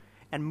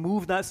and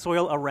move that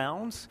soil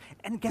around,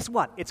 and guess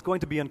what? It's going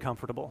to be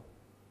uncomfortable.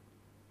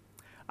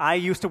 I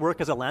used to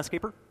work as a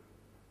landscaper,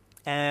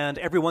 and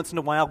every once in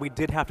a while we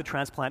did have to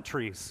transplant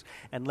trees.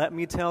 And let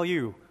me tell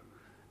you,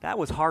 that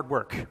was hard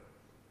work.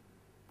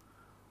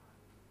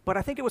 But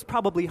I think it was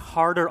probably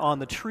harder on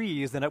the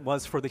trees than it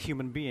was for the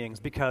human beings,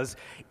 because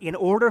in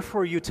order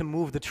for you to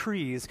move the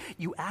trees,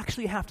 you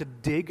actually have to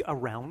dig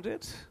around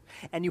it,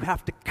 and you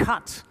have to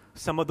cut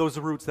some of those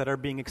roots that are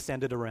being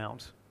extended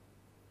around.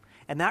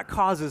 And that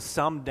causes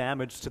some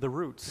damage to the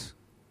roots.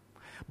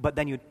 But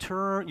then you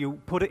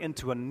put it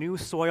into a new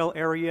soil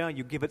area,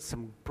 you give it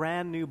some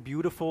brand new,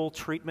 beautiful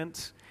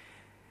treatment,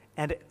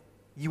 and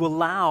you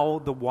allow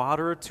the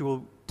water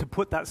to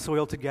put that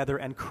soil together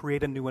and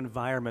create a new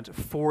environment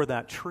for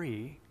that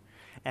tree.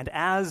 And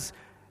as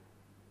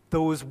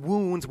those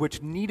wounds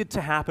which needed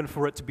to happen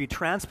for it to be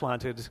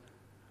transplanted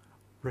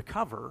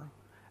recover,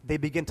 they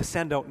begin to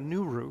send out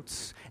new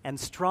roots and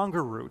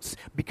stronger roots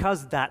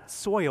because that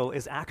soil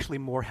is actually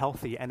more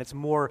healthy and it's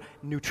more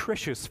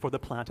nutritious for the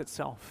plant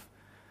itself.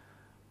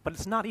 But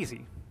it's not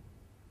easy.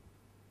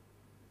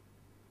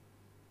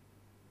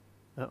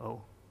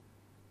 Uh-oh.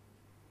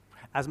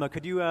 Asma,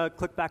 could you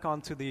click back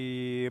onto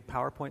the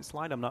PowerPoint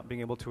slide? I'm not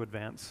being able to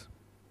advance.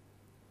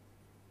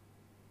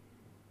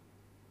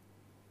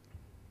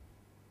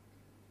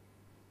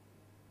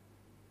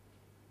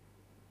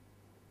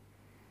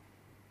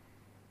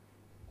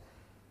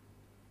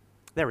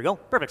 There we go.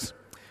 Perfect.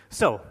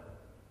 So,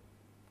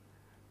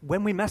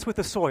 when we mess with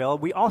the soil,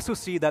 we also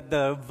see that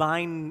the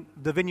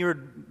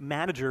vineyard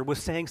manager was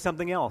saying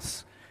something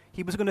else.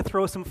 He was going to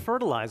throw some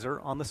fertilizer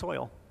on the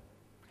soil.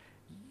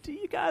 Do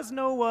you guys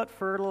know what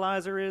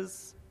fertilizer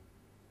is?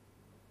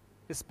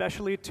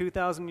 Especially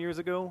 2,000 years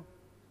ago?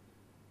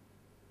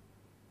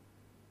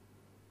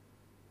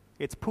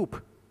 It's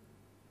poop.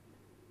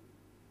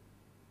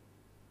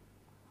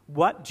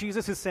 What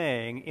Jesus is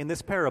saying in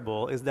this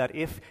parable is that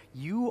if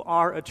you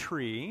are a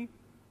tree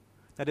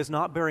that is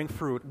not bearing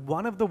fruit,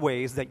 one of the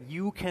ways that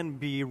you can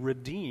be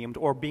redeemed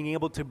or being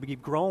able to be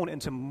grown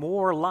into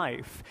more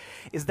life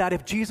is that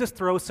if Jesus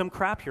throws some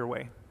crap your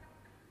way.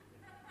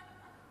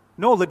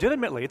 No,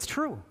 legitimately, it's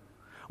true.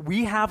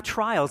 We have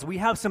trials, we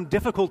have some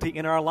difficulty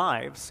in our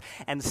lives,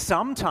 and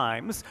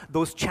sometimes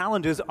those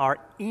challenges are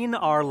in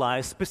our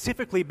lives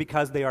specifically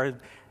because they are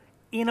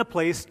in a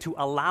place to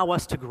allow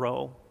us to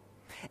grow.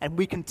 And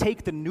we can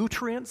take the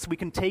nutrients, we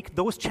can take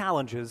those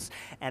challenges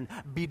and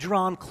be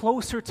drawn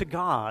closer to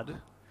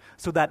God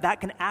so that that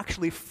can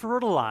actually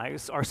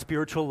fertilize our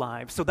spiritual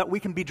lives, so that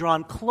we can be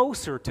drawn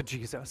closer to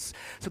Jesus,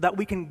 so that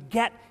we can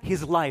get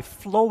his life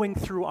flowing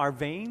through our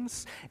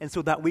veins, and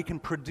so that we can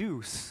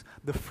produce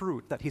the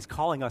fruit that he's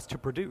calling us to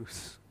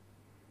produce.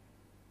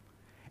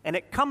 And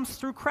it comes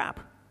through crap.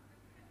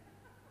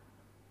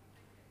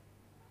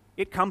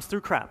 It comes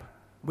through crap.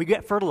 We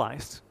get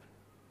fertilized.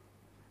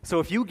 So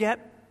if you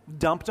get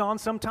dumped on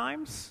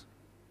sometimes,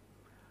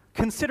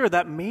 consider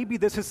that maybe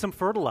this is some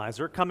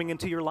fertilizer coming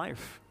into your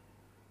life.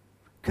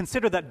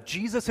 Consider that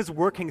Jesus is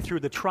working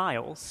through the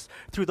trials,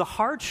 through the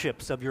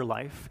hardships of your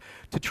life,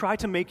 to try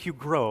to make you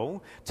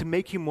grow, to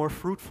make you more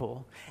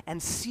fruitful,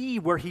 and see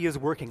where he is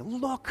working.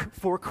 Look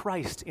for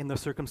Christ in the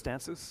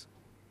circumstances.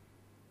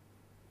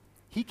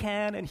 He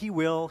can and he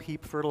will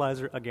heap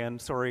fertilizer again.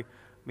 Sorry,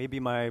 maybe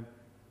my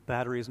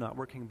battery is not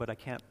working, but I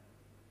can't.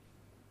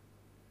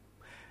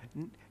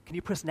 Can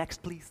you press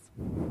next, please?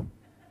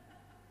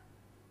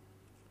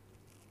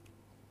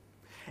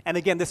 And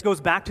again, this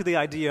goes back to the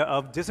idea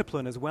of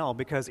discipline as well,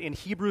 because in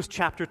Hebrews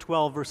chapter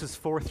 12, verses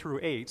 4 through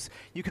 8,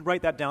 you can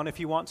write that down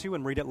if you want to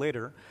and read it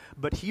later,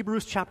 but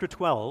Hebrews chapter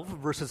 12,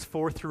 verses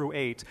 4 through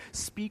 8,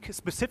 speak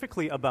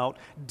specifically about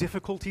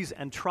difficulties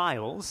and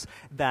trials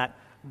that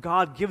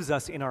God gives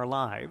us in our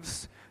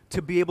lives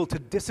to be able to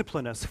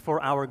discipline us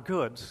for our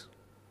good.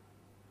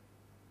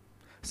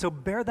 So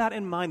bear that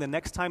in mind the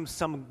next time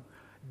some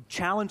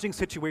challenging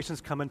situations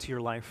come into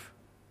your life.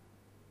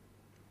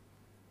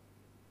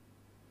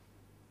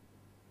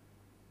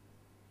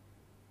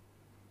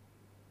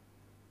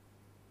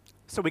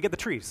 So we get the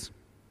trees.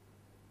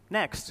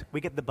 Next,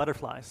 we get the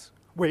butterflies.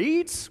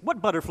 Wait,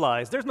 what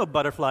butterflies? There's no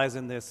butterflies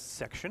in this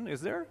section, is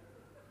there?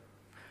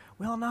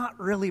 Well, not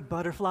really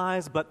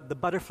butterflies, but the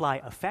butterfly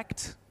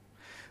effect.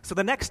 So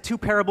the next two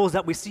parables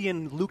that we see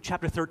in Luke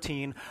chapter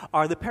 13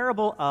 are the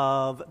parable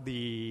of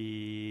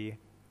the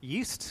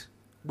yeast,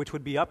 which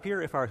would be up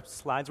here if our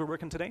slides were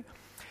working today,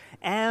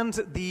 and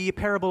the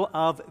parable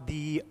of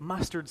the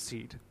mustard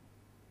seed.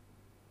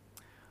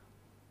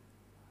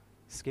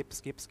 Skip.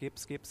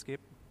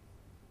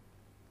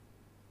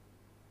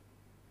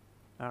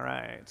 All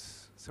right,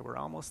 so we're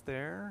almost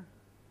there.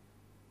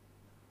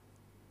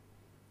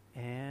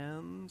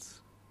 And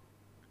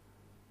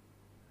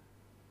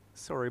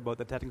sorry about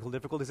the technical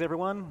difficulties,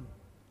 everyone.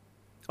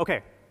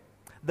 Okay,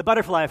 the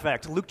butterfly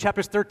effect. Luke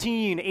chapters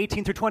 13,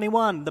 18 through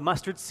 21, the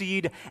mustard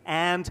seed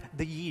and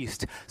the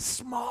yeast.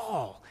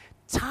 Small,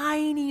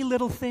 tiny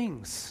little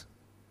things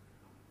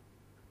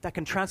that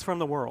can transform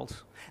the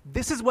world.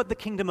 This is what the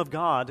kingdom of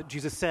God,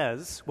 Jesus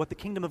says, what the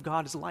kingdom of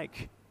God is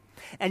like.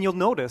 And you'll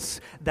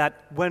notice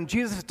that when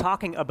Jesus is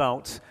talking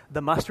about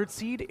the mustard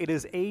seed, it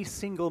is a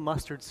single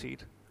mustard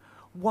seed.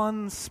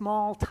 One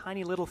small,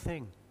 tiny little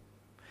thing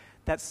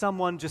that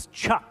someone just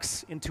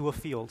chucks into a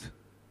field.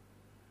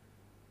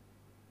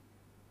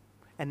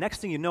 And next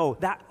thing you know,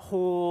 that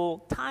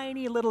whole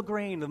tiny little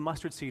grain of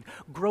mustard seed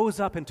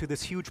grows up into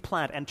this huge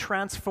plant and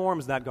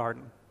transforms that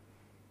garden.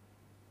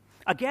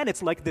 Again,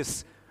 it's like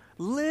this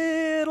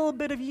little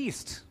bit of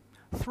yeast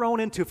thrown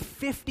into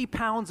 50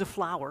 pounds of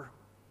flour.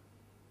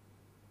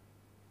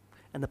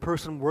 And the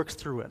person works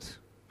through it.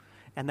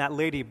 And that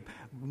lady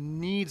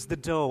kneads the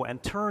dough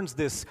and turns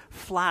this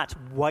flat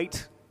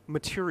white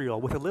material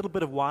with a little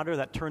bit of water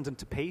that turns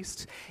into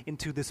paste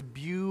into this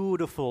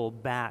beautiful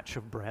batch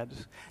of bread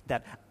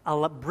that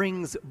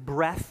brings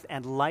breath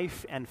and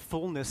life and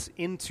fullness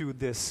into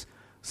this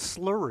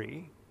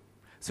slurry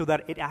so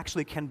that it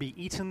actually can be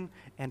eaten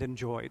and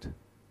enjoyed.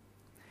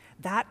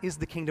 That is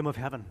the kingdom of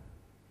heaven.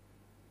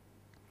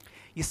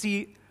 You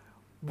see,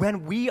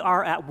 when we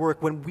are at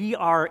work, when we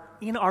are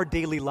in our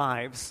daily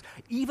lives,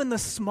 even the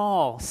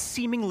small,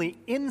 seemingly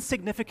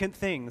insignificant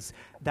things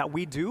that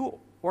we do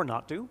or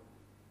not do,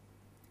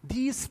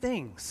 these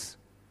things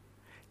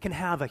can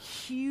have a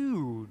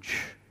huge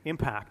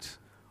impact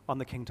on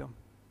the kingdom.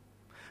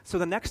 So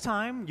the next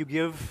time you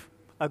give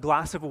a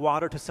glass of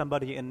water to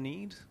somebody in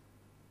need,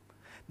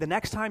 the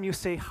next time you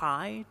say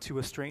hi to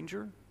a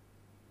stranger,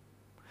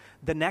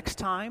 the next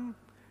time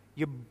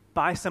you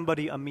buy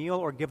somebody a meal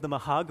or give them a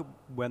hug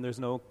when there's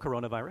no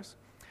coronavirus,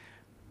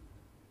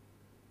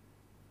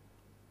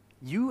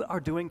 you are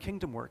doing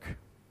kingdom work.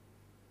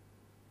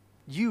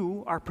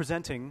 You are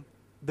presenting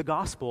the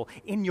gospel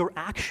in your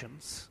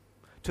actions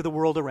to the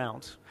world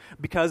around.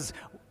 Because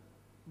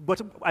what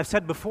I've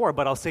said before,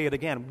 but I'll say it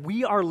again,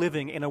 we are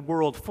living in a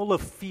world full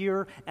of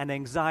fear and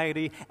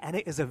anxiety, and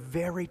it is a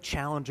very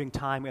challenging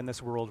time in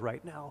this world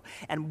right now.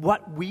 And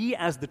what we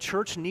as the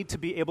church need to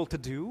be able to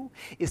do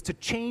is to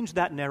change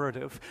that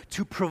narrative,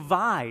 to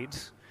provide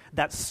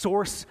that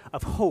source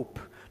of hope,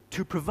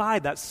 to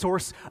provide that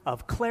source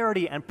of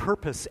clarity and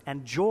purpose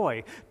and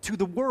joy to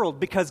the world.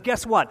 Because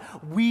guess what?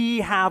 We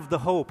have the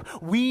hope.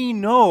 We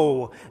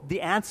know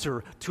the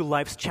answer to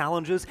life's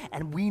challenges,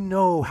 and we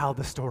know how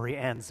the story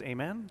ends.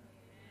 Amen?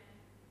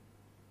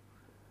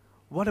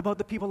 What about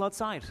the people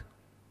outside?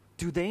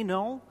 Do they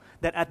know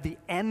that at the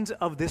end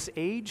of this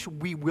age,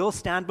 we will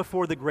stand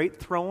before the great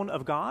throne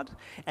of God,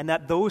 and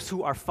that those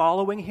who are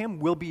following him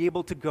will be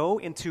able to go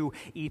into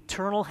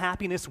eternal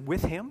happiness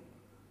with him?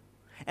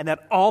 And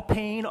that all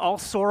pain, all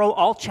sorrow,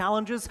 all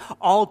challenges,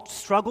 all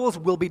struggles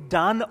will be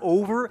done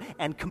over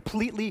and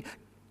completely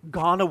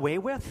gone away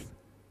with?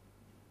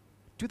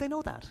 Do they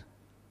know that?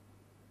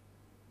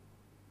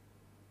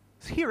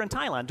 Here in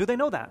Thailand, do they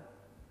know that?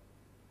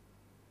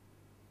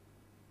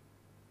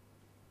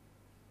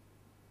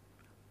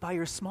 By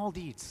your small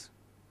deeds,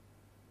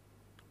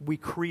 we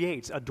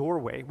create a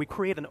doorway, we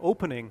create an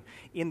opening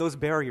in those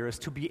barriers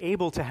to be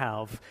able to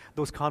have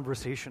those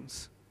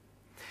conversations.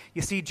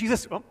 You see,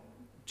 Jesus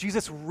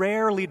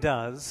rarely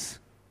does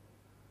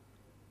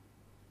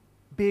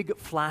big,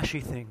 flashy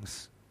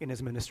things in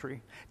his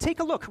ministry. Take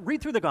a look,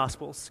 read through the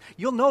Gospels.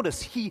 You'll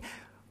notice he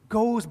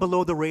goes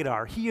below the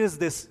radar. He is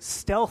this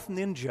stealth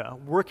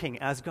ninja working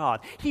as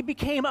God. He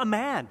became a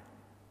man.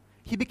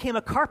 He became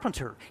a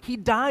carpenter. He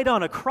died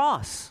on a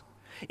cross.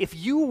 If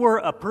you were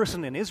a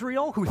person in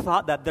Israel who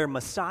thought that their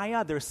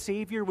Messiah, their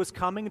Savior, was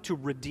coming to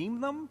redeem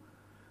them,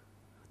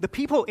 the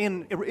people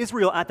in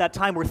Israel at that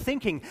time were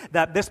thinking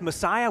that this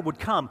Messiah would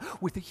come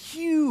with a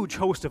huge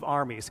host of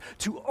armies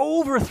to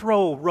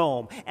overthrow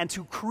Rome and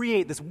to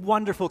create this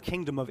wonderful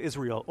kingdom of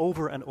Israel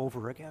over and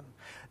over again,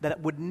 that it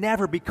would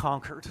never be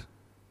conquered.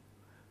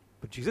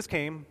 But Jesus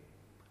came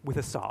with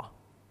a saw,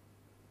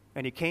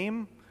 and he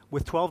came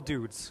with 12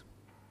 dudes,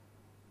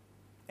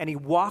 and he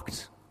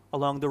walked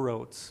along the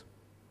roads,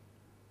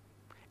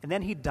 and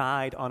then he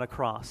died on a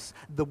cross,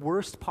 the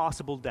worst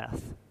possible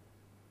death,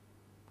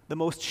 the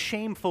most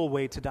shameful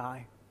way to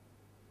die.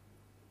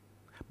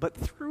 But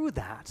through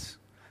that,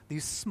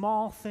 these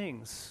small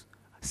things,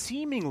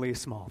 seemingly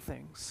small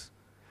things,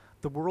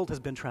 the world has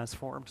been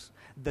transformed.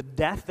 The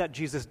death that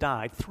Jesus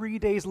died, 3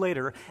 days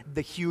later,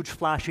 the huge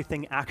flashy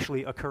thing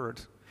actually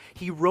occurred.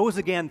 He rose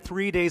again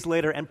 3 days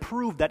later and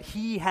proved that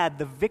he had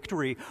the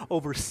victory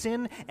over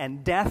sin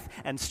and death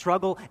and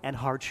struggle and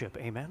hardship.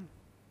 Amen?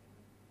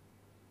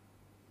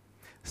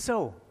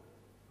 So,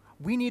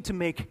 we need to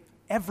make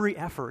every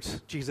effort,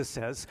 Jesus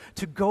says,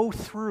 to go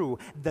through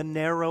the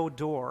narrow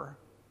door.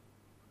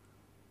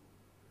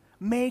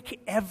 Make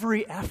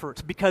every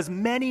effort, because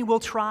many will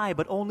try,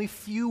 but only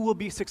few will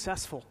be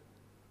successful.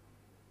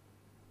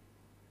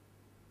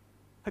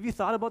 Have you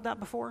thought about that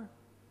before?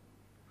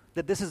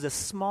 That this is a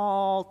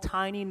small,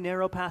 tiny,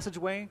 narrow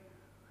passageway?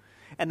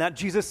 And that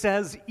Jesus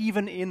says,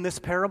 even in this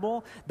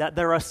parable, that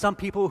there are some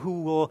people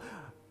who will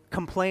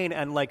complain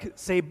and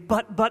say,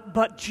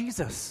 but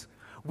Jesus,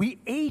 we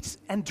ate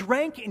and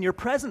drank in your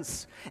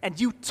presence, and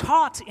you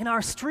taught in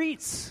our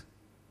streets.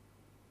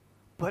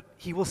 But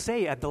he will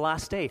say at the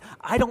last day,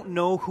 I don't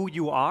know who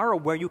you are or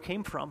where you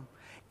came from.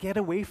 Get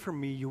away from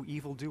me, you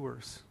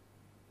evildoers.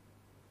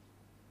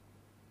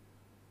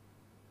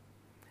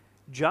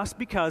 Just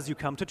because you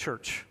come to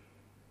church,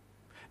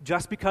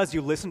 just because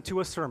you listen to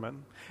a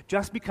sermon,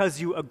 just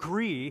because you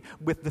agree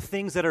with the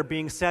things that are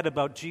being said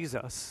about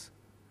Jesus,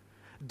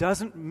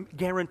 doesn't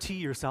guarantee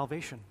your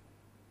salvation.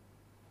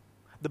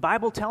 The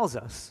Bible tells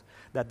us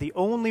that the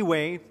only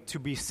way to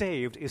be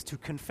saved is to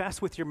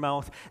confess with your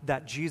mouth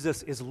that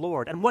Jesus is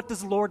Lord. And what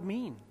does Lord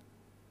mean?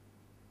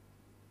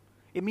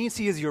 It means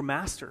he is your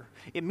master.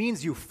 It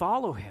means you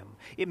follow him.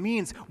 It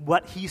means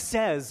what he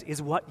says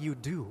is what you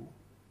do.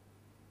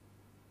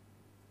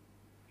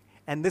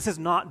 And this is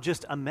not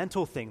just a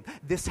mental thing.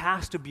 This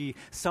has to be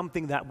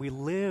something that we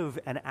live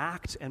and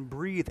act and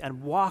breathe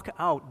and walk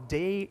out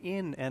day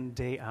in and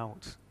day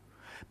out.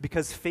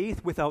 Because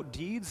faith without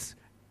deeds,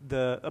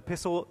 the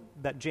epistle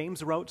that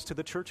James wrote to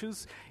the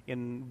churches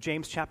in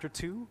James chapter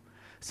 2,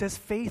 says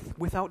faith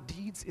without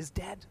deeds is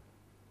dead.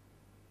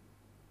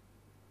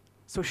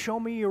 So show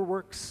me your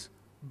works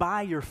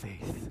by your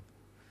faith,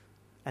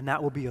 and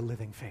that will be a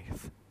living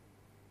faith.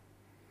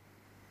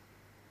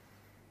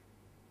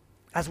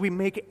 As we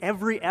make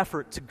every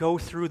effort to go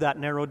through that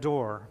narrow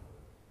door,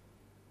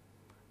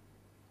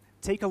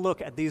 take a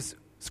look at these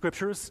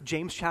scriptures,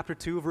 James chapter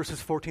 2,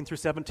 verses 14 through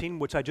 17,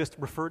 which I just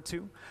referred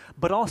to,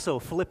 but also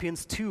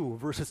Philippians 2,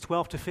 verses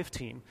 12 to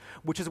 15,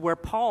 which is where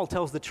Paul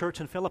tells the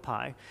church in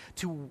Philippi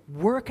to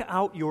work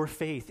out your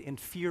faith in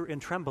fear and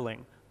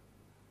trembling.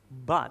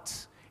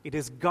 But it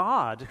is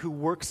God who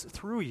works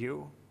through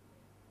you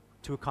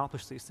to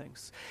accomplish these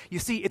things. You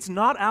see, it's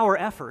not our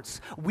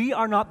efforts. We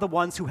are not the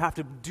ones who have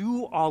to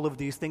do all of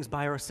these things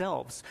by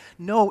ourselves.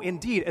 No,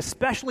 indeed,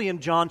 especially in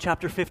John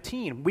chapter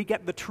 15, we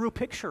get the true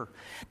picture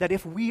that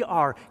if we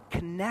are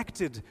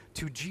connected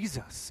to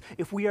Jesus,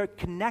 if we are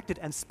connected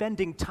and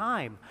spending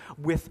time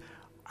with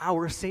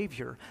our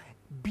Savior,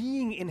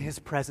 being in his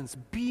presence,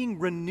 being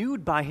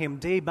renewed by him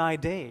day by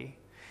day,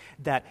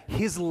 that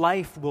his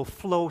life will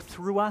flow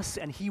through us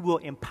and he will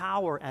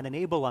empower and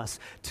enable us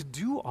to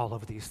do all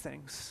of these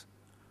things.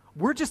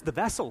 We're just the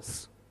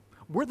vessels.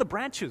 We're the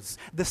branches.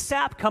 The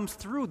sap comes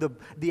through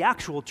the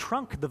actual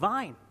trunk, the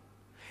vine,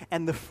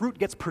 and the fruit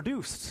gets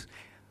produced.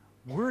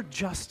 We're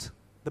just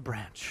the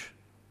branch.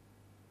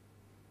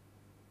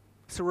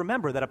 So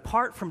remember that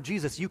apart from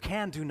Jesus, you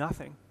can do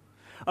nothing.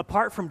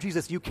 Apart from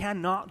Jesus, you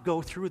cannot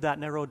go through that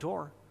narrow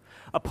door.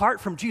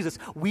 Apart from Jesus,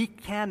 we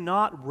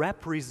cannot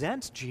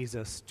represent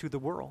Jesus to the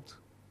world.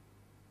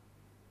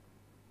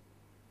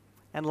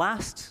 And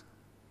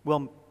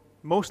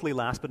mostly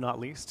last but not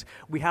least,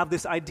 we have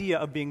this idea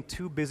of being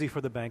too busy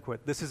for the banquet.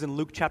 This is in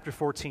Luke chapter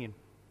 14.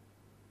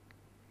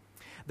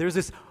 There's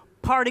this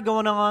party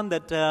going on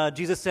that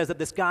Jesus says that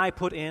this guy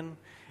put in,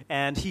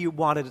 and he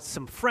wanted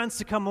some friends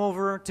to come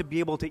over to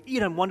be able to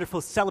eat a wonderful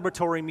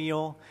celebratory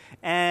meal,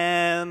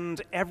 and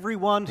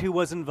everyone who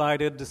was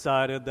invited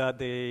decided that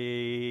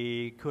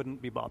they couldn't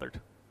be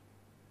bothered.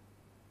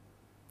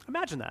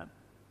 Imagine that.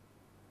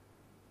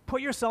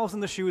 Put yourselves in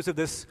the shoes of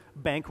this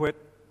banquet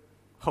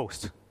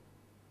host.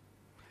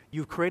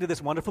 You've created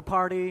this wonderful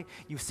party.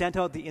 You've sent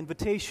out the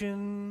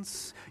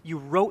invitations. You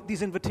wrote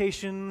these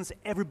invitations.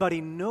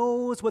 Everybody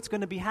knows what's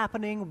going to be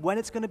happening, when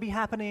it's going to be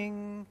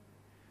happening.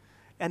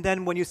 And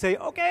then when you say,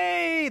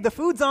 okay, the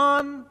food's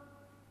on.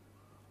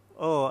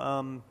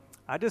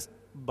 I just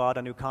bought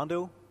a new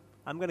condo.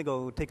 I'm going to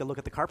go take a look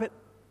at the carpet.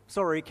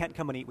 Sorry, can't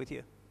come and eat with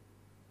you.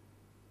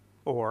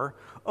 Or,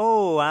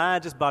 I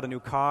just bought a new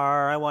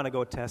car. I want to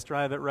go test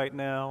drive it right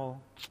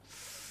now.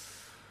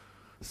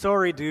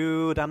 Sorry,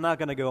 dude, I'm not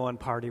going to go and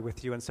party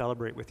with you and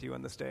celebrate with you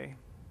on this day.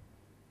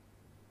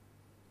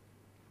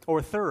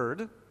 Or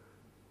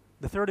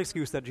the third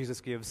excuse that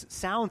Jesus gives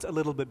sounds a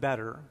little bit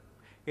better.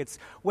 It's,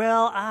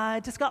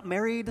 I just got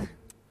married,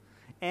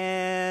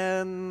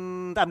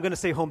 and I'm going to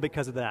stay home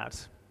because of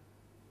that.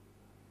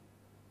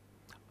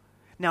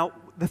 Now,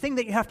 the thing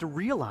that you have to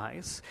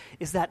realize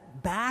is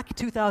that back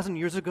 2,000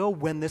 years ago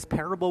when this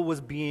parable was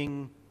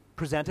being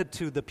presented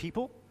to the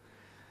people,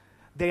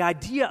 the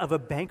idea of a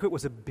banquet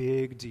was a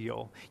big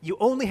deal. You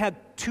only had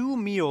 2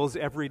 meals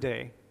every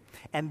day.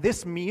 And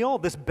this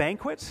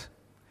banquet,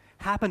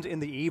 happened in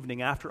the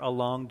evening after a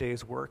long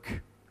day's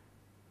work.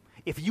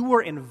 If you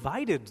were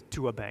invited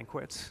to a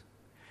banquet,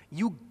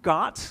 you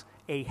got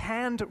a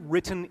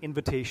handwritten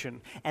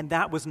invitation. And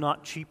that was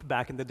not cheap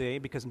back in the day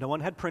because no one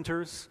had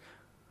printers,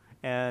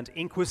 and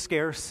ink was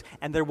scarce,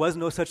 and there was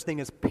no such thing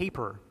as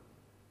paper.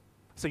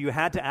 So you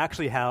had to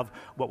actually have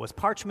what was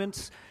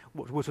parchment,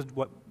 which was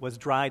what was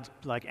dried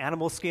like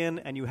animal skin,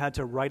 and you had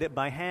to write it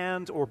by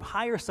hand or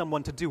hire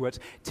someone to do it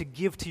to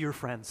give to your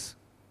friends.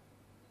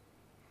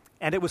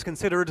 And it was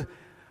considered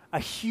a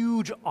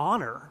huge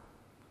honor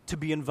to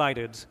be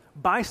invited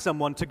by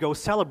someone to go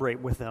celebrate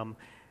with them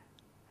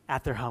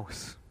at their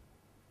house.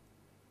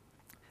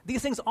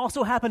 These things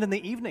also happened in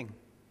the evening,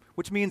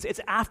 which means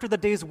it's after the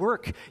day's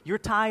work. You're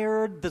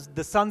tired,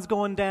 the sun's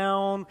going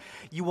down,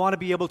 you want to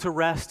be able to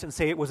rest and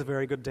say it was a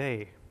very good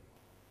day.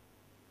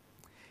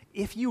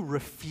 If you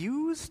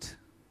refused,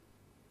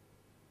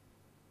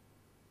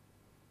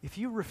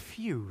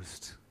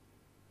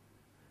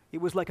 It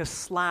was like a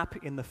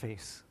slap in the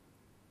face.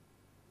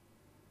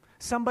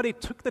 Somebody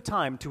took the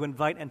time to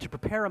invite and to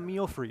prepare a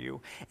meal for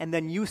you, and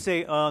then you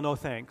say, no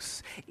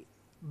thanks.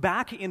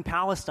 Back in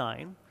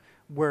Palestine,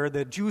 where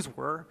the Jews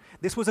were,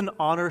 this was an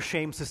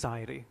honor-shame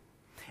society.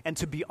 And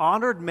to be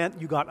honored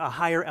meant you got a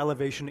higher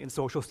elevation in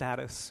social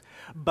status.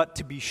 But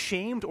to be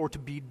shamed or to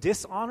be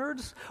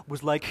dishonored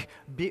was like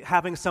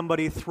having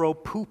somebody throw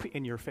poop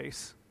in your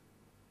face.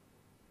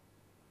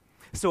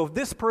 So if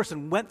this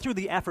person went through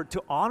the effort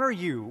to honor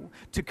you,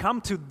 to come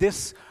to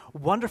this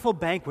wonderful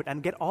banquet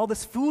and get all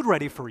this food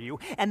ready for you,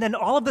 and then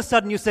all of a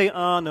sudden you say,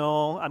 oh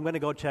no, I'm going to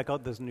go check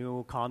out this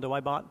new condo I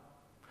bought.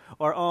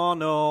 Or, oh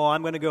no,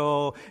 I'm going to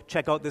go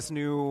check out this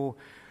new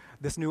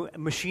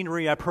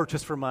machinery I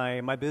purchased for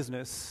my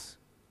business.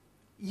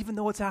 Even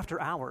though it's after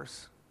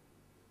hours.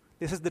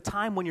 This is the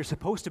time when you're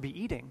supposed to be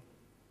eating.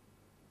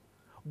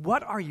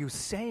 What are you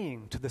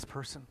saying to this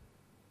person?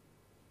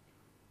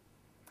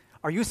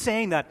 Are you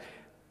saying that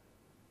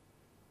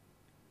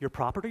your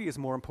property is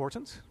more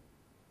important?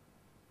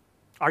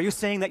 Are you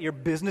saying that your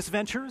business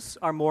ventures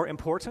are more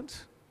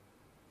important?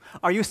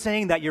 Are you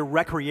saying that your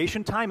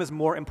recreation time is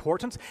more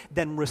important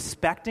than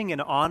respecting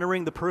and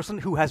honoring the person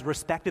who has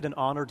respected and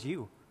honored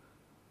you?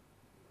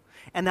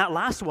 And that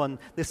last one,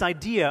 this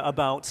idea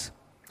about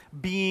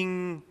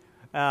being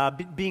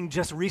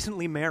just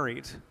recently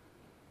married.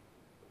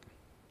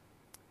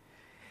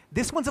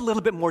 This one's a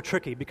little bit more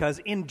tricky because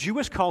in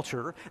Jewish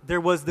culture,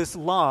 there was this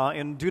law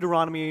in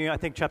Deuteronomy, I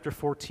think chapter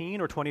 14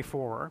 or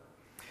 24,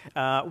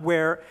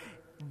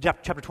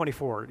 chapter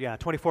 24,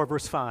 24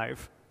 verse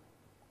 5,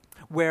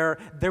 where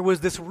there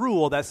was this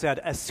rule that said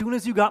as soon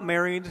as you got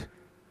married,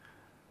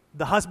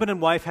 the husband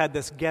and wife had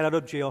this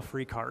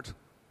get-out-of-jail-free card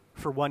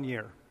for 1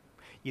 year.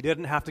 You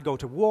didn't have to go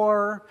to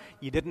war.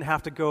 You didn't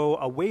have to go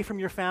away from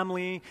your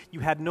family.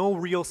 You had no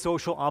real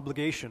social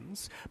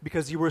obligations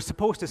because you were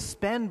supposed to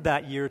spend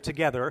that year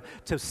together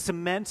to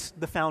cement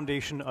the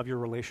foundation of your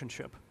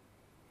relationship.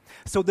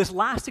 So this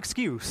last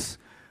excuse,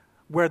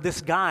 where this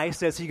guy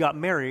says he got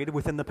married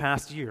within the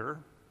past year,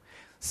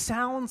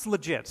 sounds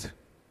legit.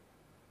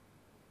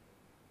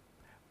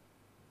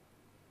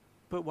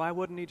 But why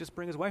wouldn't he just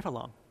bring his wife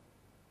along?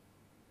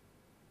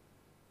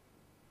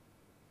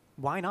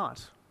 Why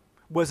not?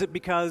 Was it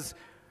because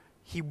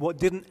he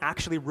didn't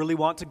actually really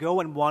want to go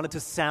and wanted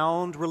to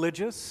sound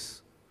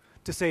religious?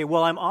 To say,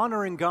 well, I'm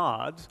honoring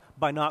God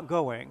by not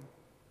going.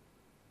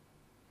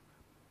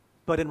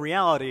 But in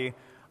reality,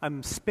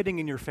 I'm spitting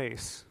in your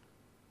face.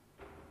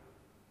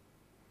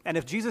 And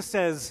if Jesus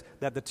says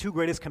that the two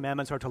greatest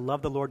commandments are to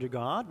love the Lord your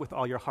God with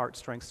all your heart,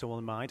 strength, soul,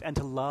 and mind, and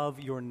to love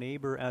your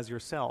neighbor as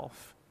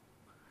yourself,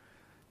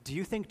 do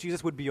you think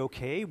Jesus would be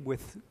okay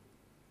with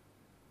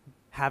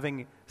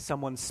having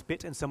someone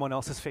spit in someone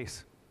else's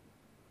face?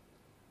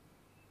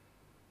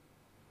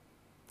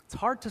 It's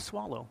hard to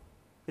swallow.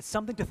 It's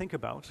something to think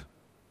about.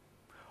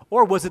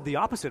 Or was it the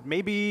opposite?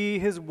 Maybe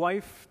his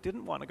wife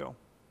didn't want to go.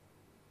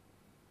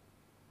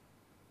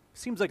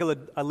 Seems like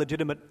a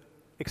legitimate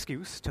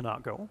excuse to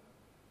not go.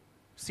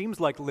 Seems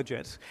like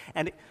legit.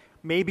 And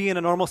maybe in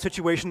a normal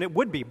situation it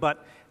would be,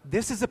 but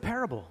this is a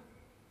parable.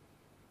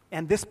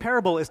 And this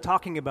parable is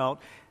talking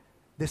about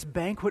this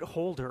banquet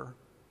holder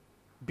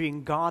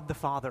being God the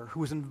Father,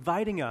 who is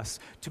inviting us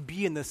to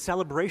be in this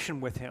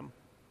celebration with him.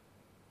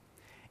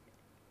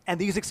 And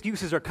these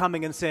excuses are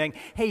coming and saying,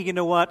 hey, you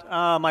know what?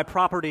 My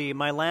property,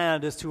 my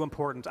land is too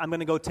important. I'm going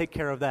to go take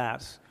care of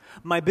that.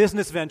 My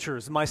business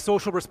ventures, my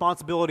social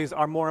responsibilities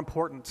are more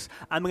important.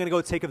 I'm going to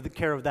go take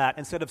care of that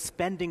instead of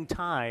spending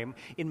time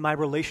in my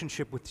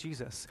relationship with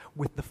Jesus,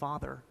 with the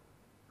Father.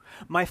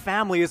 My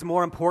family is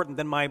more important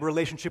than my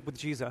relationship with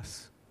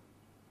Jesus.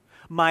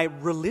 My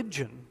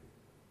religion,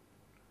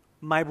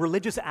 my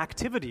religious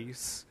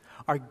activities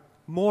are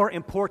more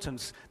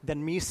important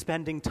than me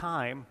spending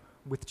time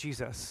with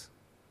Jesus.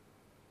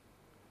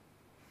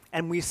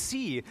 And we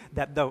see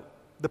that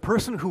the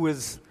person who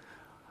is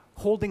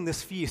holding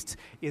this feast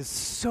is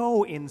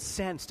so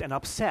incensed and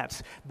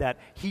upset that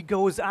he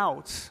goes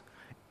out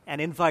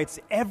and invites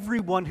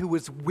everyone who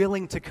is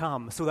willing to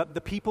come so that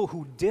the people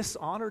who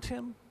dishonored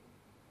him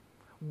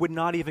would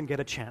not even get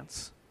a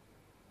chance.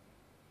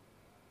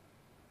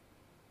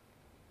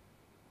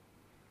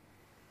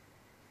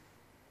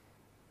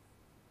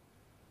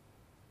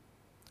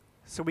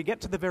 So we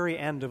get to the very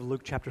end of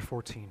Luke chapter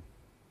 14.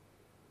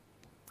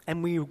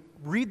 And we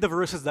read the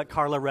verses that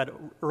Carla read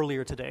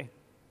earlier today.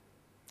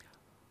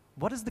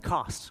 What is the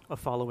cost of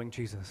following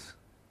Jesus?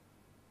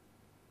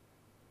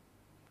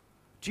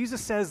 Jesus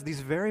says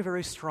these very,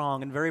 very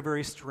strong and very,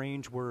 very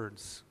strange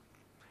words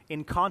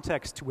in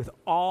context with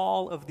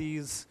all of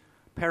these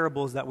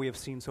parables that we have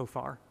seen so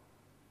far.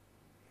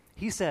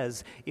 He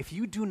says, if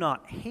you do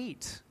not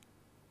hate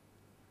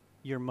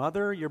your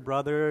mother, your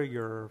brother,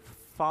 your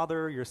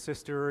father, your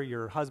sister,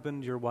 your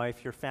husband, your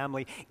wife, your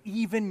family,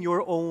 even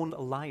your own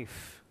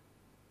life,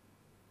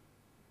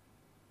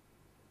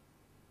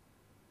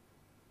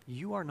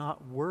 you are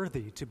not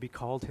worthy to be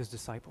called his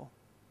disciple.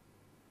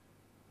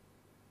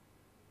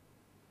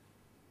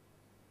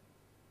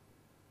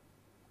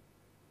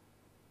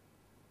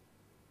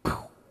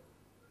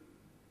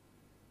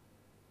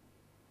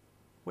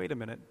 wait a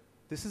minute,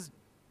 this is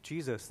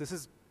Jesus, this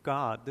is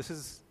God, this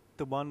is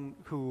the one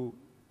who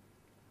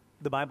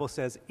the Bible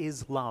says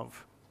is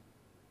love.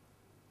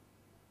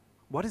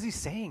 What is he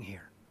saying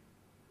here?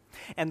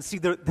 And see,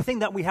 the thing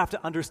that we have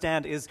to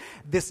understand is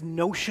this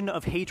notion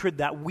of hatred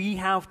that we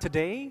have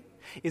today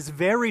is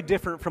very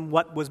different from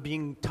what was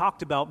being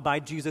talked about by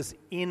Jesus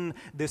in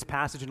this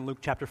passage in Luke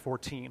chapter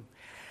 14.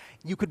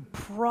 You could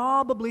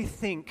probably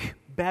think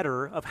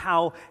better of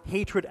how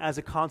hatred as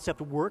a concept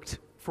worked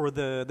for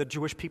the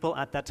Jewish people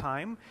at that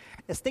time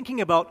as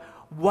thinking about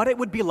what it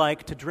would be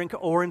like to drink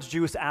orange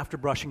juice after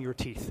brushing your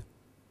teeth.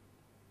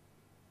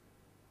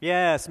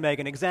 Yes,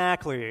 Megan,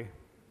 exactly.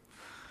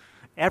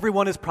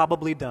 Everyone has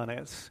probably done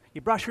it. You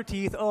brush your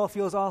teeth, oh, it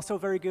feels all so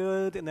very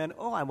good, and then,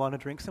 oh, I want to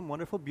drink some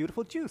wonderful,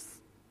 beautiful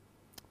juice.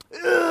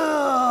 Ugh,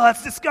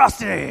 that's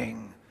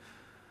disgusting.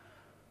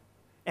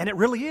 And it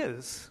really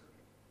is.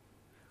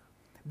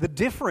 The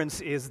difference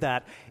is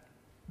that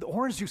the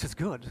orange juice is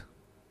good.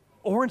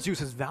 Orange juice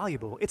is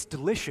valuable. It's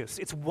delicious.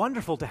 It's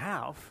wonderful to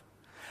have.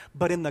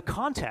 But in the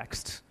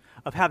context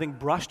of having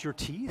brushed your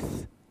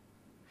teeth,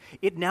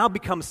 it now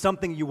becomes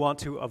something you want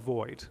to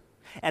avoid.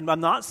 And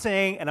I'm not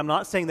saying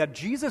that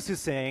Jesus is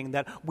saying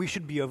that we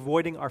should be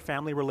avoiding our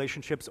family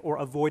relationships or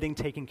avoiding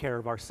taking care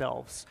of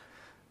ourselves.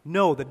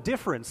 No, the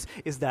difference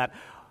is that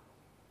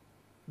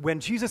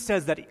when Jesus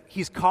says that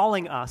he's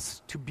calling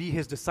us to be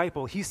his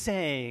disciple, he's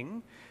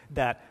saying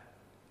that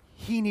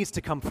he needs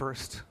to come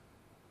first.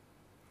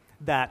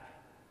 That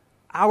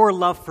our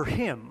love for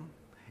him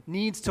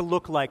needs to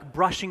look like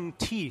brushing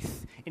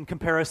teeth in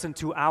comparison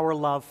to our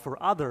love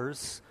for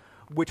others,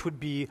 which would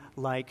be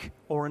like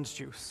orange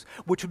juice,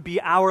 which would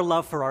be our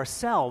love for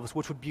ourselves,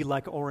 which would be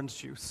like orange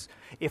juice.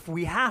 If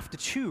we have to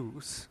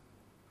choose,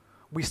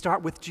 we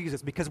start with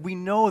Jesus because we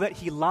know that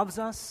he loves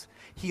us,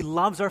 he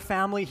loves our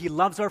family, he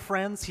loves our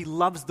friends, he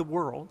loves the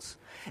world,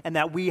 and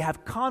that we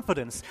have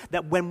confidence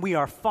that when we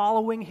are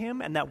following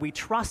him and that we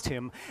trust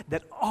him,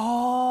 that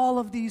all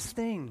of these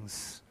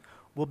things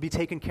will be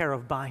taken care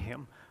of by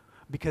him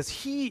because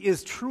he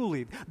is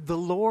truly the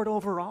Lord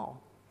over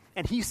all.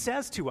 And he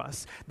says to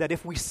us that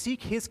if we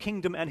seek his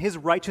kingdom and his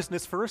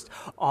righteousness first,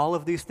 all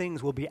of these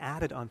things will be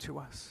added unto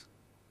us.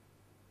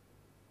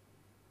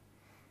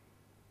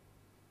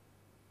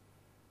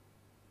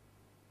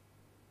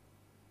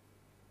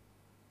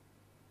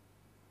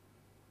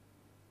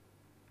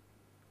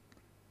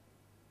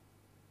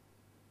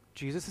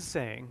 Jesus is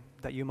saying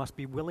that you must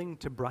be willing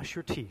to brush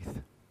your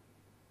teeth,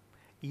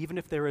 even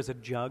if there is a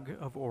jug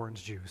of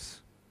orange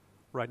juice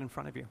right in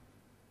front of you.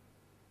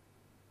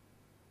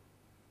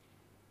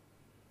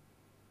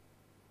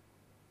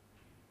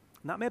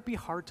 And that might be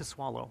hard to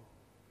swallow,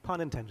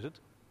 pun intended.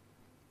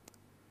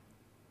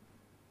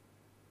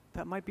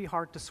 That might be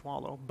hard to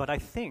swallow, but I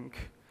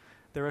think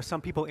there are some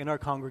people in our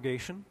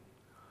congregation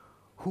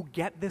who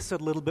get this a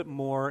little bit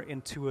more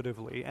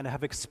intuitively and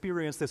have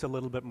experienced this a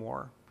little bit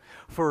more.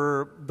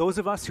 For those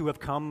of us who have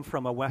come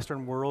from a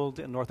Western world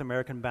and North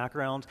American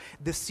background,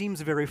 this seems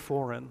very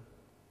foreign.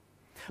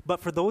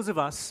 But for those of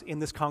us in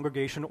this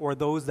congregation or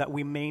those that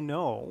we may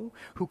know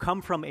who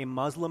come from a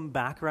Muslim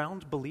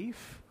background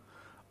belief,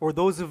 or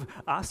those of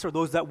us or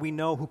those that we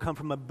know who come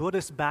from a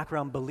Buddhist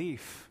background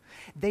belief,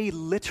 they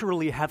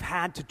literally have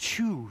had to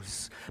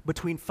choose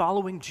between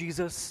following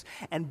Jesus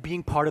and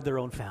being part of their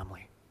own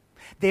family.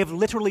 They have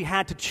literally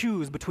had to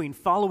choose between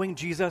following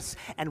Jesus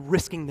and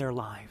risking their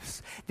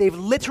lives. They've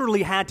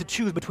literally had to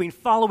choose between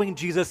following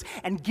Jesus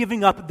and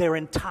giving up their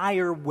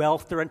entire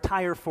wealth, their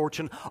entire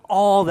fortune,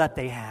 all that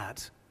they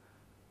had.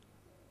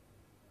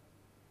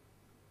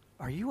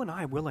 Are you and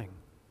I willing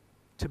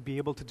to be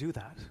able to do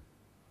that?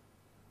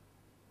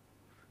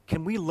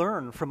 Can we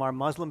learn from our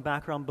Muslim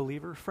background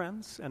believer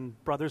friends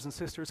and brothers and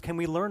sisters? Can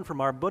we learn from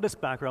our Buddhist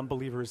background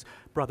believers,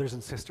 brothers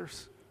and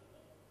sisters?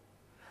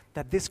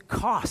 That this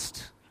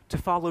cost to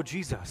follow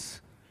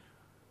Jesus,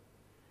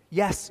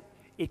 yes,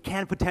 it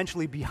can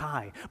potentially be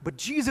high, but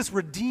Jesus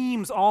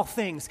redeems all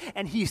things,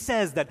 and he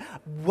says that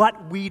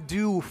what we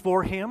do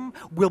for him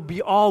will be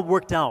all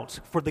worked out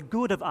for the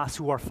good of us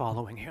who are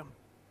following him.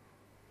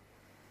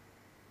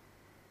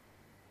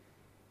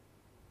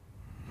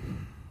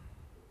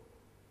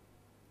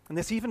 And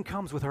this even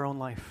comes with our own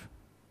life.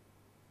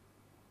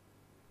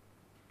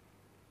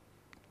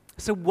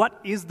 So what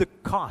is the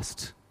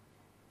cost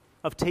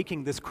of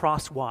taking this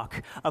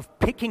crosswalk, of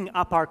picking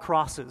up our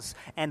crosses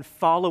and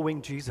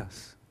following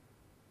Jesus?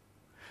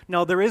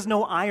 Now, there is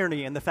no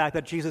irony in the fact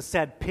that Jesus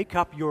said, pick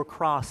up your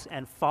cross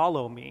and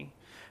follow me,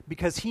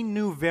 because he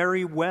knew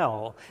very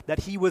well that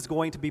he was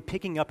going to be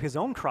picking up his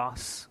own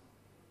cross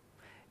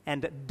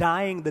and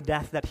dying the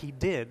death that he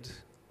did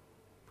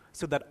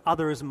so that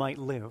others might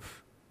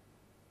live.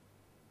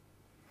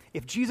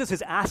 If Jesus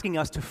is asking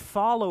us to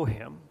follow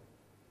him,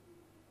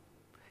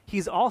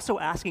 he's also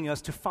asking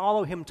us to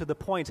follow him to the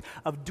point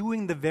of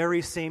doing the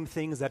very same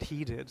things that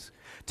he did,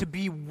 to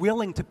be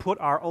willing to put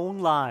our own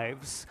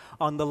lives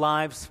on the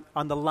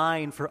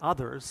line for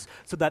others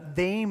so that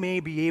they may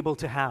be able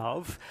to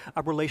have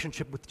a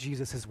relationship with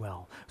Jesus as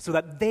well, so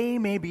that they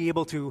may be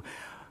able to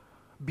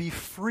be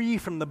free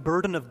from the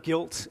burden of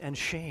guilt and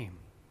shame,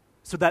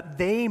 so that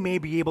they may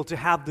be able to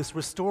have this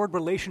restored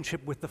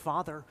relationship with the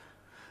Father,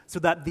 so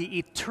that the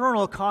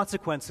eternal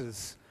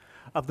consequences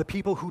of the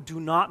people who do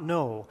not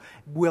know,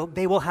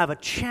 they will have a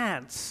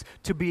chance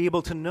to be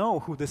able to know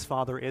who this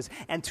Father is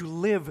and to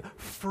live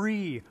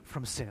free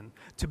from sin,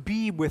 to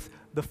be with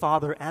the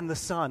Father and the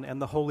Son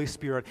and the Holy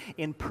Spirit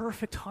in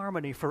perfect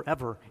harmony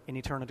forever in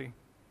eternity.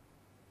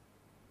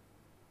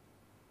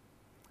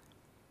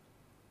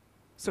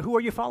 So who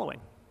are you following?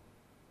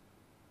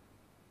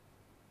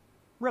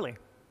 Really?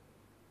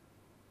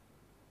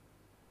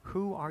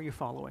 Who are you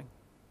following?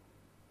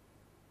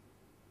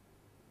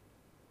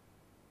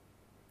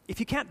 If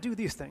you can't do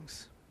these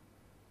things,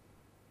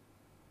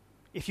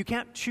 if you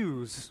can't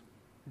choose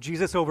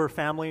Jesus over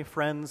family,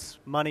 friends,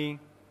 money,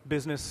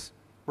 business,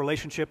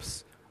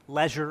 relationships,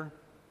 leisure,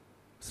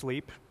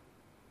 sleep,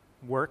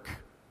 work,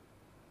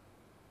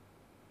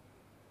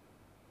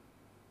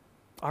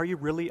 are you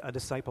really a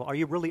disciple? Are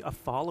you really a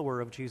follower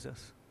of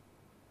Jesus?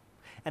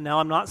 And now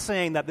I'm not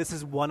saying that this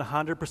is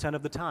 100%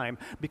 of the time,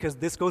 because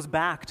this goes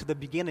back to the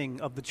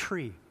beginning of the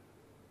tree.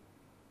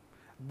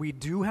 We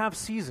do have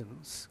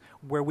seasons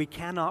where we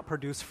cannot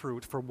produce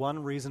fruit for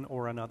one reason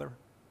or another.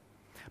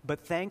 But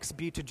thanks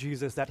be to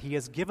Jesus that he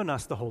has given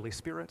us the Holy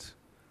Spirit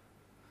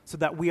so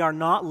that we are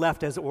not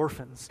left as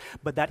orphans,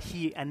 but that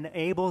he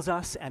enables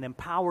us and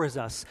empowers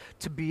us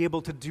to be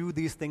able to do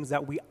these things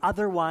that we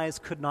otherwise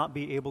could not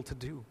be able to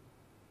do.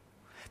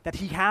 That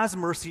he has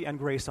mercy and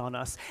grace on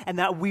us, and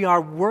that we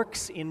are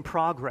works in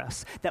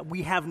progress, that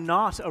we have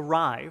not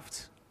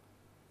arrived,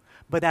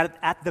 but that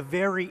at the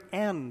very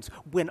end,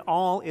 when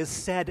all is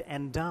said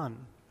and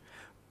done,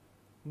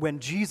 when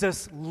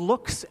Jesus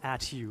looks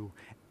at you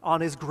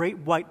on his great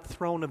white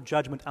throne of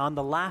judgment on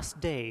the last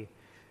day,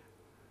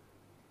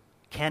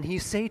 can he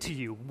say to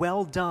you,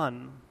 "Well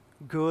done,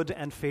 good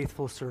and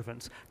faithful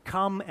servant.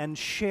 Come and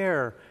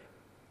share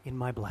in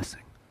my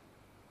blessing"?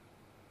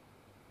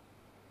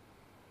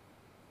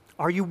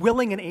 Are you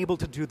willing and able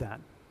to do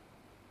that?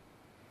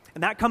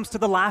 And that comes to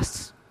the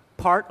last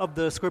part of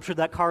the scripture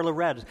that Carla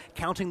read,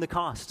 counting the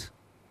cost.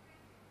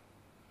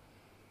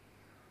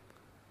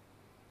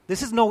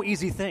 This is no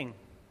easy thing.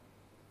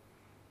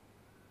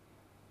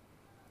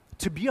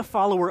 To be a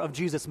follower of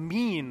Jesus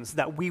means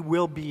that we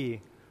will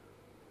be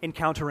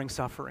encountering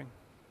suffering.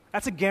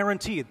 That's a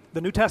guarantee.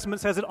 The New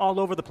Testament says it all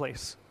over the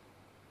place.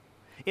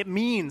 It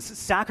means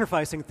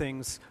sacrificing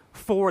things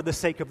for the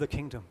sake of the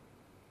kingdom.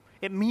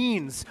 It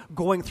means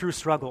going through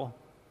struggle.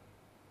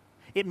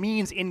 It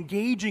means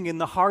engaging in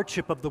the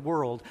hardship of the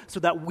world so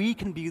that we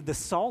can be the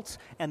salt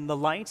and the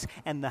light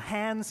and the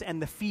hands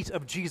and the feet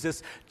of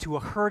Jesus to a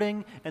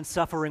hurting and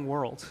suffering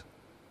world.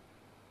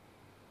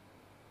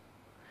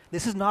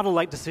 This is not a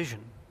light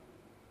decision.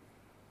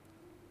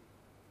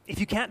 If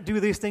you can't do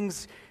these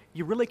things,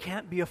 you really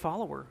can't be a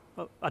follower,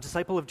 a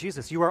disciple of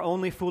Jesus. You are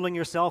only fooling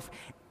yourself,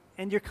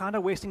 and you're kind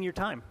of wasting your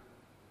time.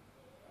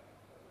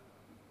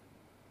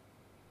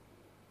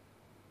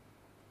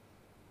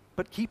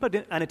 But keep an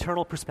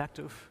eternal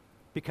perspective,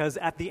 because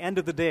at the end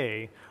of the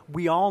day,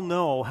 we all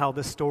know how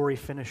the story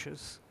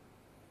finishes.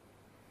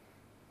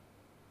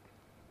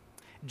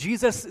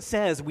 Jesus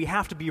says we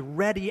have to be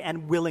ready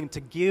and willing to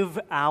give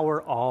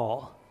our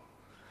all.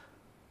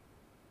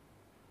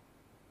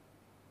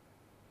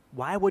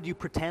 Why would you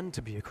pretend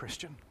to be a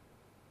Christian?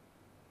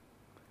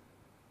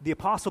 The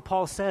Apostle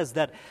Paul says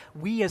that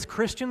we as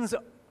Christians,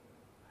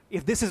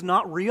 if this is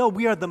not real,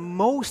 we are the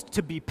most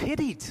to be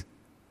pitied,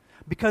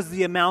 because of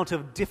the amount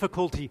of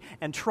difficulty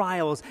and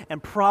trials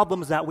and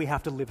problems that we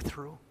have to live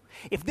through.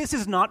 If this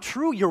is not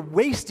true, you're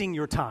wasting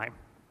your time.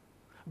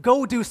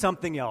 Go do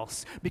something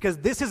else, because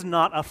this is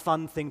not a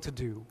fun thing to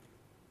do.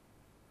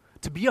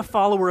 To be a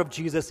follower of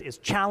Jesus is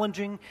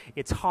challenging,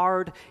 it's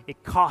hard,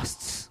 it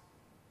costs.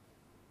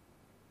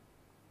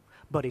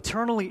 But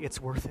eternally, it's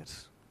worth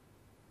it.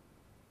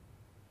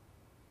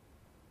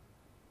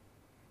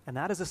 And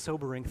that is a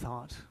sobering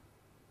thought.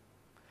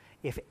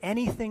 If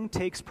anything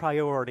takes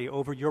priority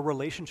over your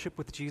relationship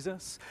with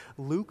Jesus,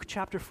 Luke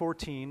chapter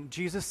 14,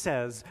 Jesus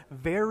says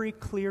very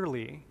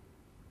clearly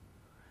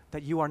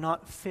that you are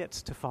not fit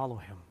to follow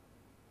him.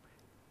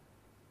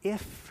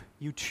 If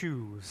you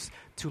choose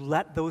to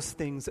let those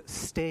things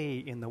stay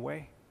in the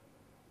way,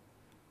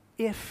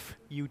 if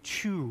you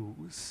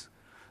choose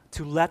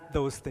to let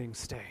those things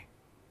stay,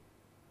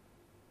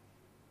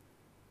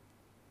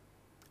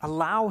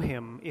 allow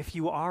him, if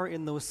you are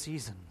in those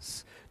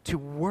seasons, to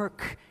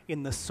work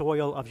in the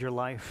soil of your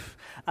life.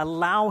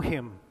 Allow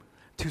him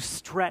to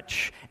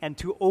stretch and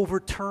to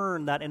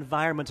overturn that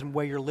environment and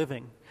way you're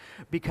living.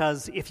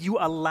 Because if you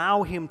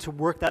allow him to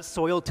work that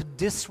soil to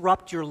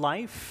disrupt your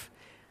life,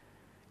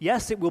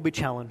 yes, it will be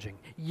challenging.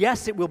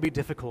 Yes, it will be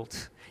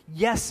difficult.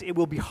 Yes, it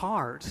will be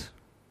hard.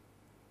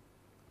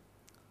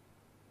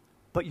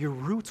 But your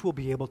roots will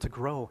be able to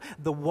grow.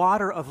 The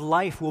water of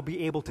life will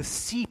be able to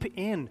seep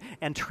in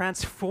and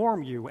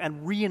transform you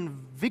and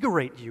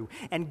reinvigorate you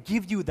and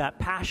give you that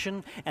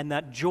passion and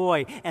that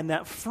joy and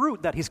that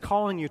fruit that he's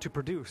calling you to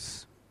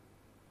produce.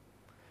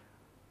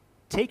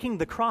 taking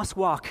the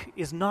crosswalk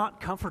is not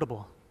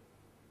comfortable.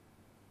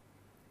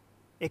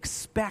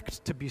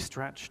 Expect to be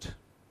stretched.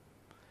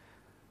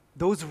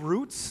 Those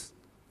roots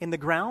in the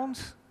ground,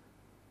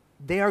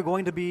 they are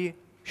going to be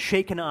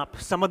shaken up.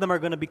 Some of them are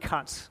going to be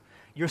cut.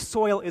 Your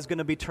soil is going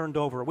to be turned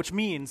over, which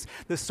means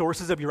the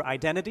sources of your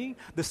identity,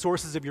 the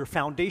sources of your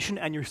foundation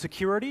and your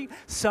security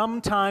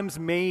sometimes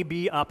may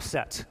be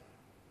upset.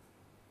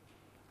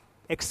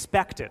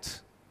 Expect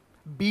it.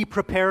 Be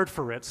prepared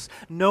for it.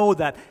 Know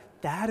that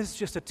that is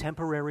just a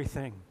temporary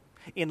thing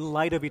in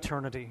light of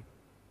eternity.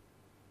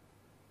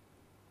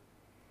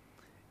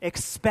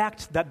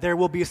 Expect that there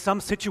will be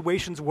some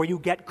situations where you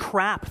get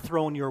crap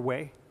thrown your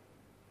way.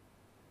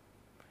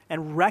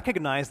 And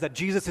recognize that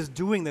Jesus is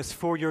doing this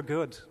for your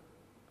good.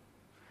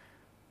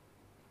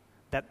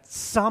 That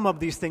some of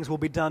these things will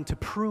be done to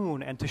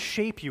prune and to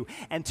shape you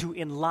and to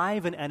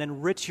enliven and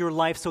enrich your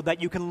life so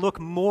that you can look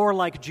more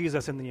like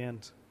Jesus in the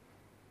end.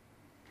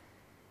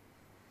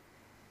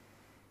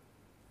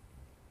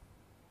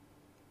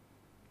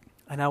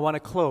 And I want to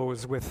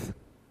close with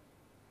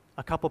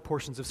a couple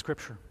portions of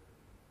Scripture.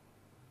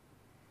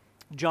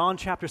 John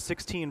chapter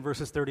 16,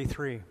 verses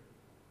 33.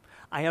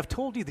 I have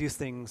told you these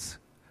things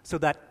so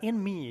that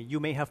in me you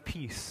may have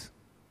peace.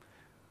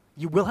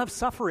 You will have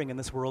suffering in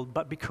this world,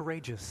 but be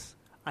courageous.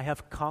 I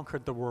have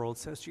conquered the world,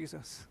 says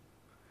Jesus.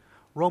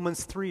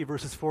 Romans 3,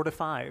 verses 4 to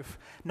 5.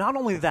 Not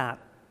only that,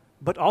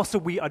 but also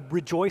we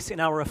rejoice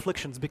in our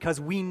afflictions because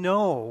we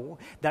know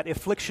that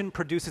affliction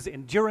produces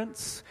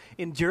endurance.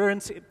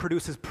 Endurance it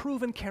produces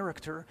proven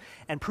character,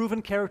 and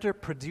proven character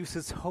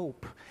produces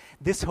hope.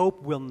 This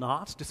hope will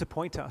not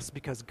disappoint us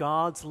because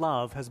God's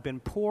love has been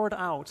poured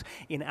out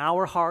in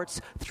our hearts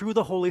through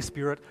the Holy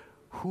Spirit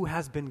who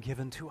has been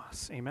given to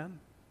us. Amen?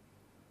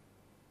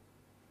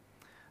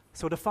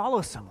 So to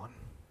follow someone,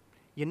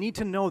 you need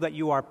to know that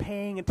you are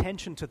paying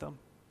attention to them.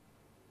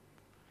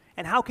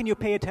 And how can you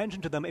pay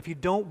attention to them if you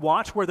don't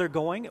watch where they're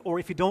going or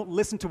if you don't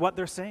listen to what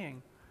they're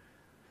saying?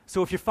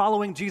 So if you're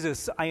following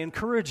Jesus, I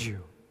encourage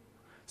you,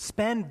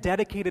 spend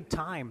dedicated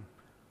time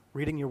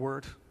reading your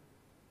word,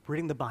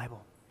 reading the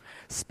Bible.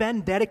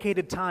 Spend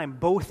dedicated time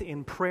both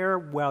in prayer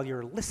while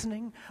you're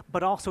listening,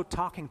 but also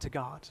talking to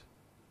God.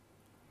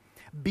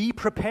 Be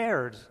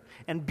prepared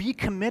and be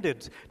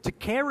committed to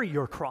carry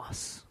your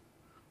cross,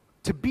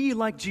 to be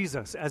like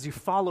Jesus as you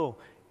follow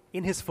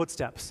in his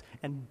footsteps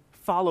and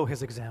follow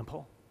his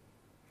example.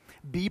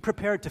 Be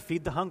prepared to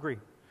feed the hungry,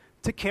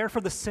 to care for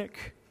the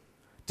sick,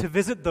 to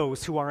visit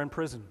those who are in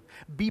prison.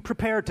 Be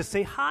prepared to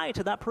say hi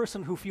to that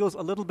person who feels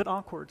a little bit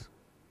awkward.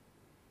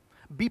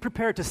 Be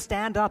prepared to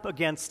stand up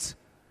against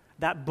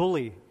that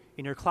bully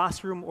in your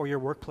classroom or your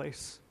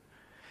workplace.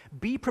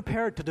 Be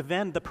prepared to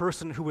defend the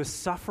person who is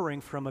suffering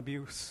from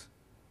abuse.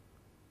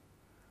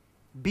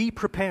 Be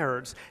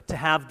prepared to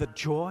have the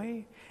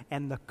joy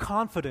and the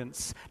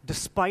confidence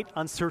despite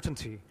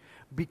uncertainty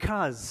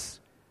because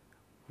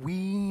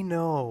we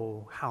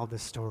know how the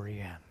story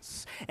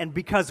ends, and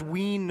because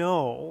we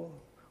know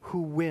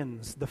who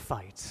wins the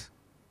fight.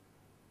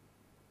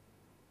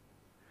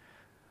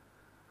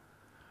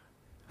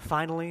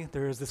 Finally,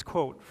 there is this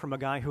quote from a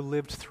guy who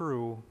lived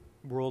through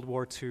World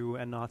War II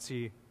and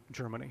Nazi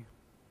Germany.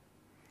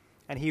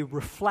 And he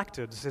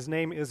reflected, his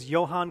name is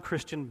Johann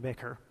Christian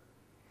Becker.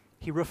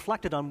 He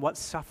reflected on what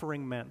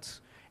suffering meant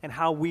and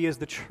how we as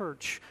the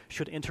church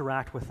should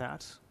interact with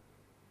that.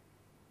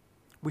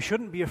 We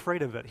shouldn't be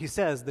afraid of it. He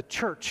says the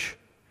church,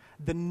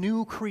 the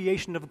new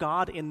creation of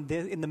God in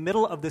the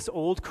middle of this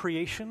old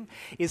creation,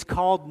 is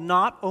called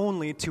not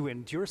only to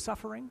endure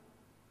suffering,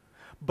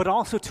 but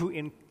also to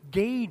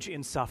engage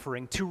in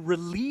suffering, to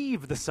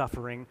relieve the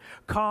suffering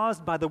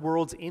caused by the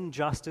world's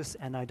injustice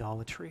and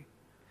idolatry.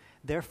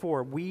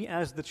 Therefore, we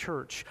as the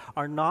church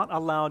are not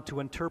allowed to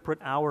interpret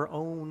our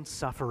own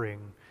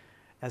suffering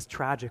as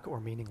tragic or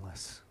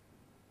meaningless.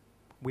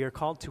 We are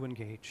called to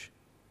engage.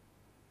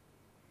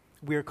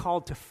 We are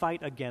called to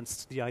fight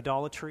against the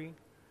idolatry,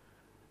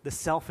 the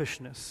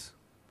selfishness,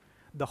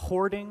 the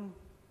hoarding,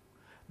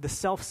 the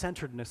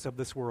self-centeredness of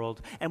this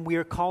world, and we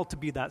are called to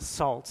be that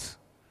salt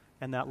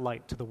and that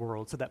light to the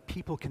world so that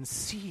people can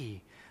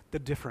see the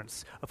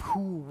difference of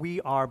who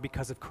we are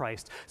because of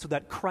Christ, so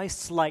that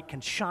Christ's light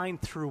can shine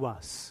through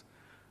us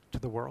to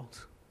the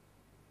world.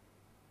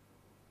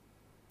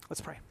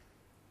 Let's pray.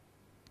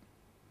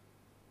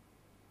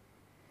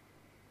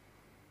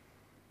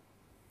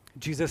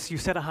 Jesus, you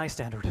set a high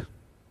standard.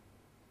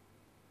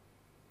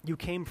 You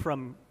came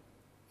from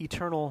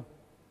eternal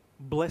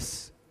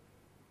bliss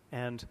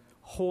and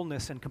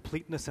wholeness and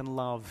completeness and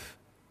love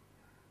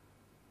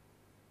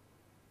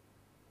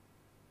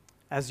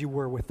as you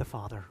were with the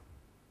Father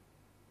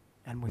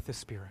and with the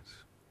Spirit.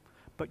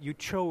 But you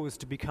chose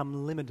to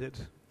become limited,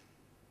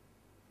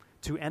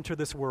 to enter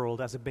this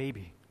world as a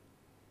baby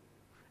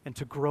and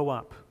to grow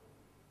up.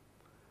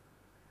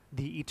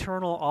 The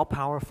eternal,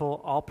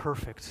 all-powerful,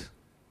 all-perfect,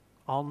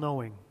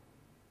 all-knowing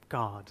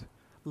God,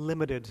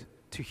 limited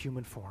to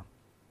human form.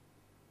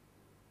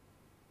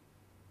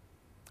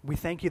 We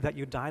thank you that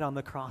you died on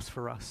the cross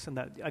for us and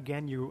that,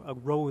 again, you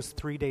arose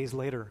 3 days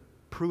later,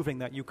 proving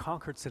that you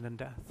conquered sin and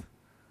death.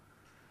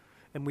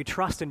 And we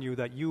trust in you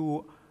that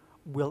you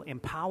will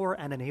empower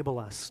and enable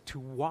us to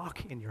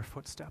walk in your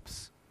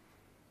footsteps,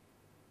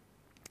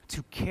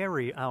 to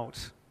carry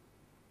out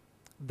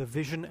the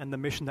vision and the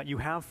mission that you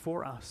have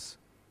for us.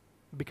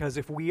 Because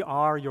if we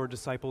are your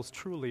disciples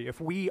truly, if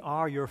we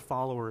are your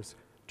followers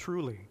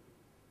truly,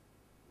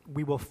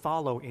 we will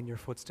follow in your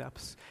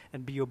footsteps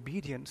and be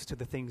obedient to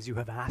the things you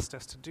have asked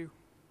us to do,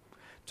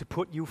 to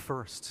put you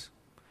first,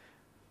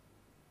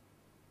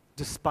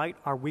 despite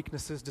our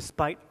weaknesses,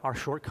 despite our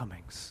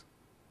shortcomings,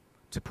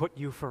 to put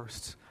you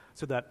first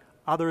so that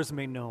others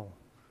may know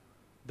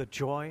the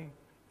joy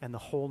and the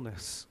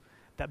wholeness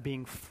that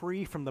being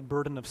free from the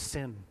burden of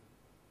sin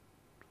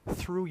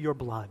through your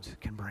blood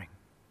can bring.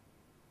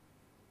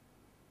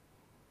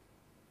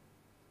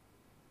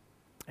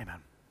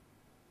 Amen.